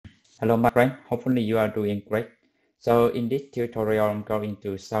Hello, my friend. Hopefully you are doing great. So in this tutorial, I'm going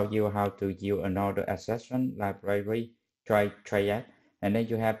to show you how to use another Assertion library, ChaiJS, and then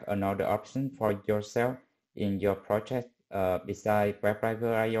you have another option for yourself in your project besides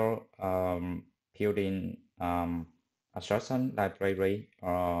WebdriverIO building Assertion library,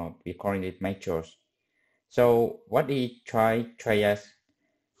 we call it majors. So what is ChaiJS?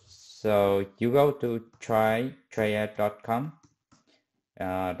 So you go to tryjs.com.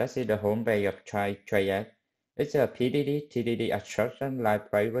 That is the home page of ChaiJS. It's a TDD abstraction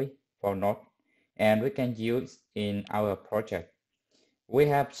library for Node, and we can use in our project. We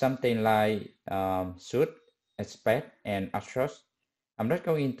have something like should, expect, and assert. I'm not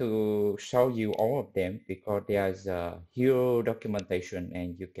going to show you all of them because there's a huge documentation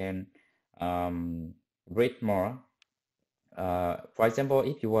and you can read more. For example,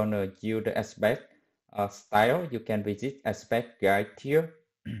 if you want to use the aspect style, you can visit aspect guide here.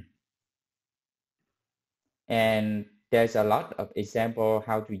 And there's a lot of example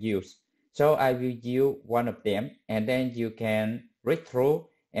how to use. So I will use one of them, and then you can read through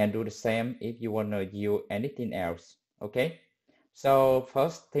and do the same if you want to use anything else. Okay. So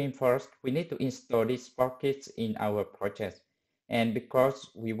first thing first, we need to install these packets in our project, and because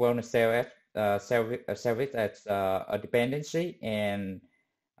we want to save it as a dependency and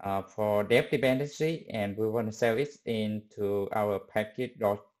for dev dependency, and we want to save it into our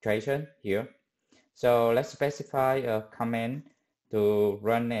package.json here. So let's specify a command to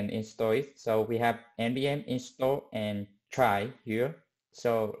run and install it. So we have npm install and try here.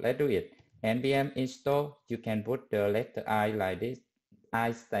 So let's do it. Npm install, you can put the letter I like this.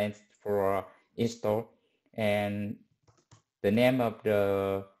 I stands for install, and the name of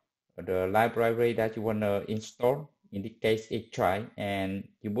the library that you want to install. In this case, is try, and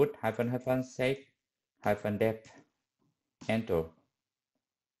you put --save -dev, enter.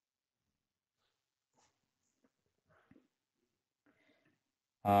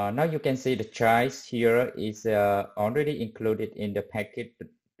 Now you can see the choice here is already included in the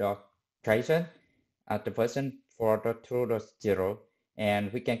package.json at the version 4.2.0,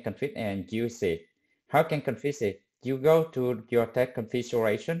 and we can configure and use it. How can configure it? You go to your test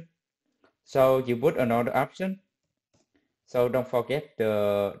configuration. So you put another option. So don't forget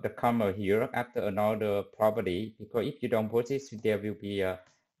the comma here after another property, because if you don't put it, there will be an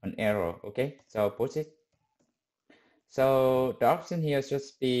error. Okay, so put it. So the option here should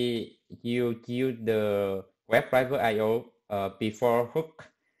be you use the WebdriverIO before hook.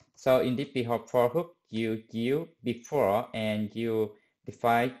 So in this before hook, you use before and you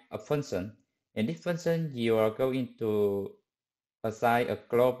define a function. In this function, you are going to assign a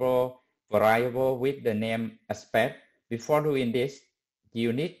global variable with the name aspect. Before doing this,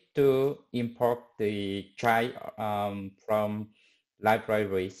 you need to import the child from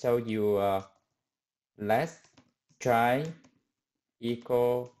library. So you let's try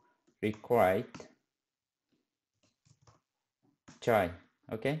equal required try.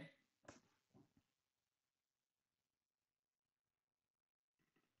 Okay.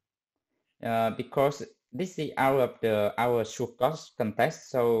 Because this is out of our shortcut context,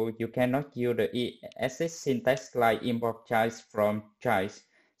 so you cannot use the ESS syntax like import child from child.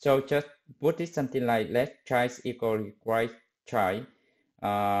 So just put it something like let child equal required child.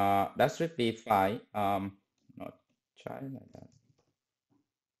 That should be fine. Not child like that.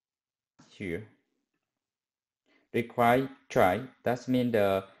 Here. Required child. That means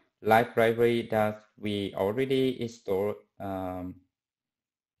the library that we already installed.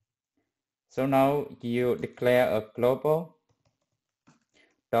 So now you declare a global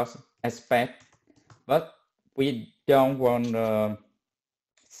dot aspect, but we don't want to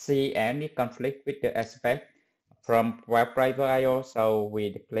see any conflict with the aspect from WebdriverIO, so we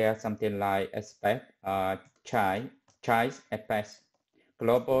declare something like aspect child aspect,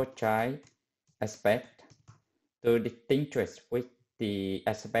 global child aspect to distinguish with the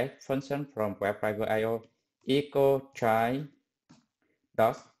aspect function from WebdriverIO equal child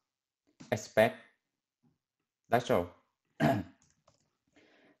dot aspect. That's all.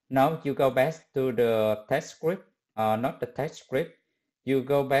 Now you go back to the test script, not the test script. You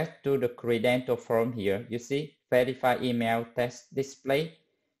go back to the credential form here. You see verify email test display.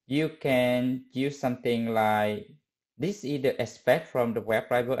 You can use something like this is the aspect from the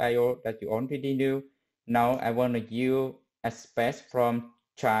WebdriverIO that you already knew. Now I want to use aspect from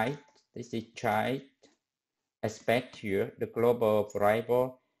child. This is child aspect here, the global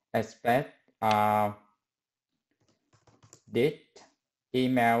variable aspect did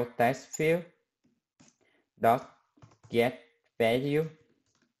email test field dot get value.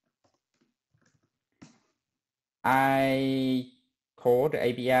 I call the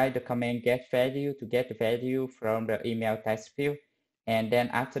API, the command get value to get the value from the email text field. And then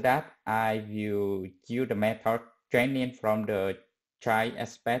after that, I will use the method training from the child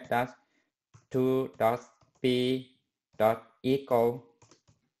aspect that 2.p.equal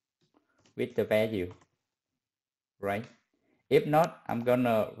with the value, right? If not, I'm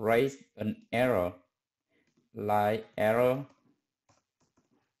gonna raise an error like error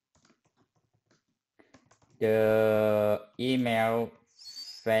the email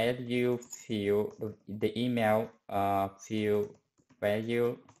value field, the email field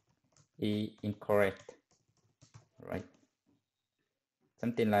value is incorrect, right?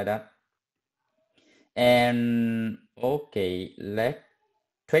 Something like that. And okay, let's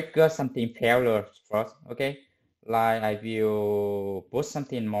trigger something failure first, okay? Like I will put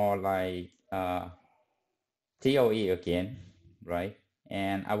something more like TOE again, right?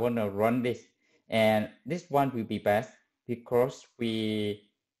 And I want to run this, and this one will be best because we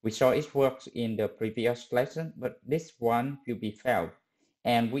saw it works in the previous lesson, but this one will be failed,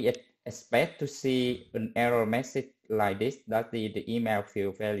 and we expect to see an error message like this that the email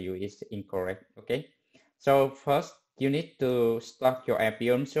field value is incorrect. Okay, so first you need to start your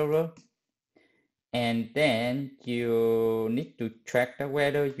Appium server, and then you need to track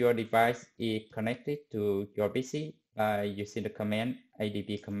whether your device is connected to your PC by using the command adb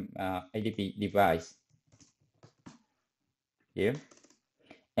device here.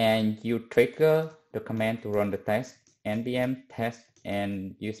 And you trigger the command to run the test, npm test,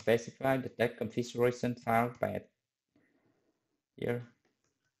 and you specify the test configuration file path here.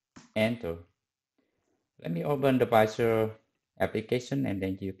 Enter. Let me open the browser application and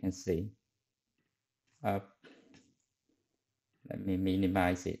then you can see. Let me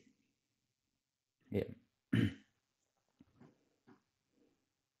minimize it here.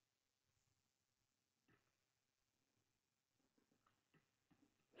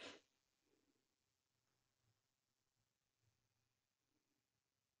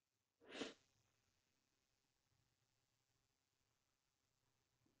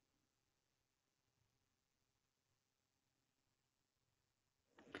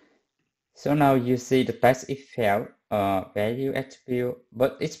 So now you see the test is failed, value attribute,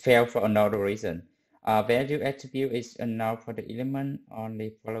 but it's failed for another reason. Value attribute is null for the element on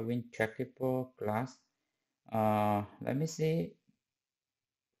the following trackable class. Let me see.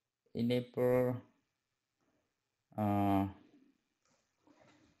 Enable.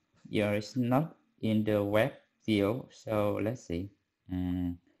 Yeah, it's not in the web view. So let's see.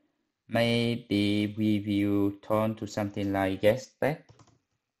 Maybe we will turn to something like guest tag.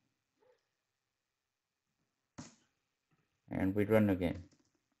 And we run again.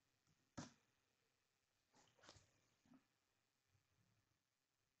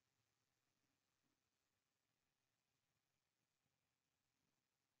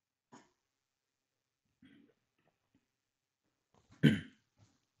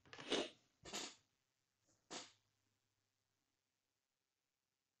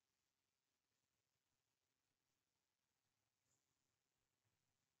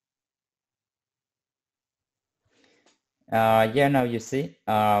 Yeah, now you see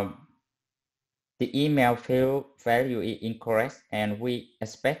the email field value is incorrect, and we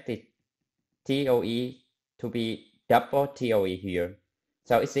expected TOE to be double TOE here.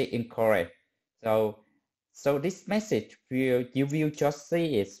 So it's incorrect. So this message you will just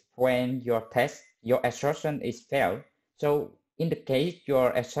see it when your assertion is failed. So in the case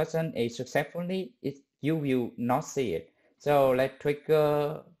your assertion is successfully, you will not see it. So let's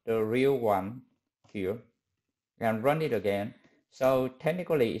trigger the real one here and run it again. So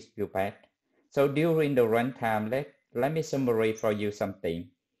technically it's still bad. So during the runtime, let me summarize for you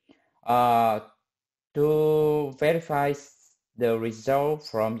something. To verify the result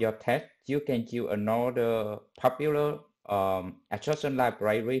from your test, you can use another popular assertion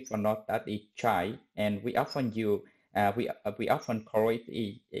library for Node that is Chai, and we often use we often call it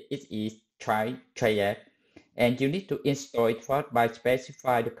is ChaiJS, and you need to install it first by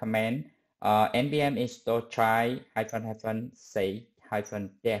specify the command npm install chai --say--def,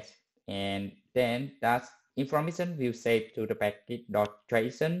 and then that information will save to the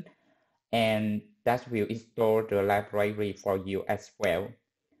package.json, and that will install the library for you as well.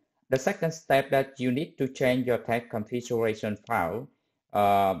 The second step that you need to change your tag configuration file.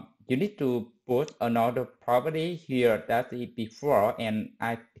 You need to put another property here that is before, and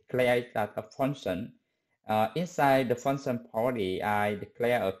I declare that a function. Inside the function property, I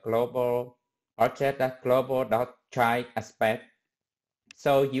declare a global object that global.child aspect.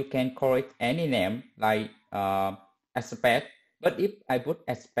 So you can call it any name like aspect. But if I put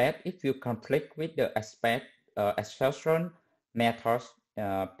aspect, if you conflict with the aspect assertion, methods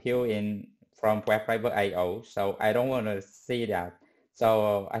built in from WebdriverIO, so I don't want to see that.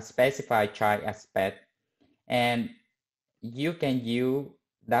 So I specify try aspect, and you can use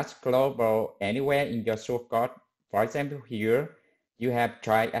that global anywhere in your source code. For example, here you have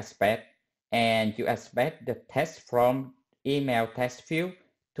try aspect, and you expect the text from email text field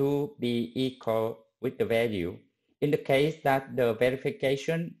to be equal with the value. In the case that the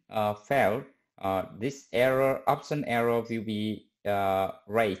verification failed, this error, option error will be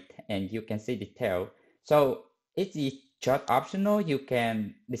raised, and you can see detail. So it is just optional. You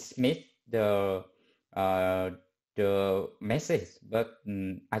can dismiss the uh, the message, but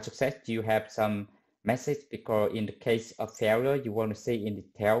I suggest you have some message because in the case of failure, you want to see in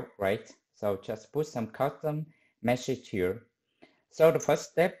detail, right? So just put some custom message here. So the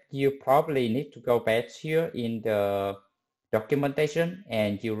first step, you probably need to go back here in the documentation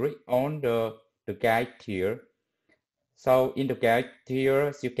and you read on the guide here. So in the guide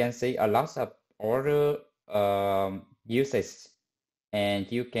here, you can see a lot of other uses,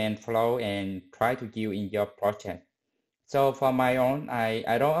 and you can follow and try to use in your project. So for my own,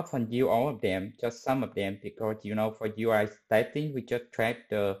 I don't often use all of them, just some of them, because for UI testing, we just track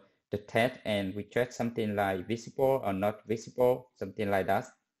the test and we track something like visible or not visible, something like that.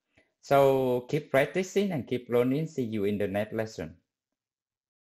 So keep practicing and keep learning. See you in the next lesson.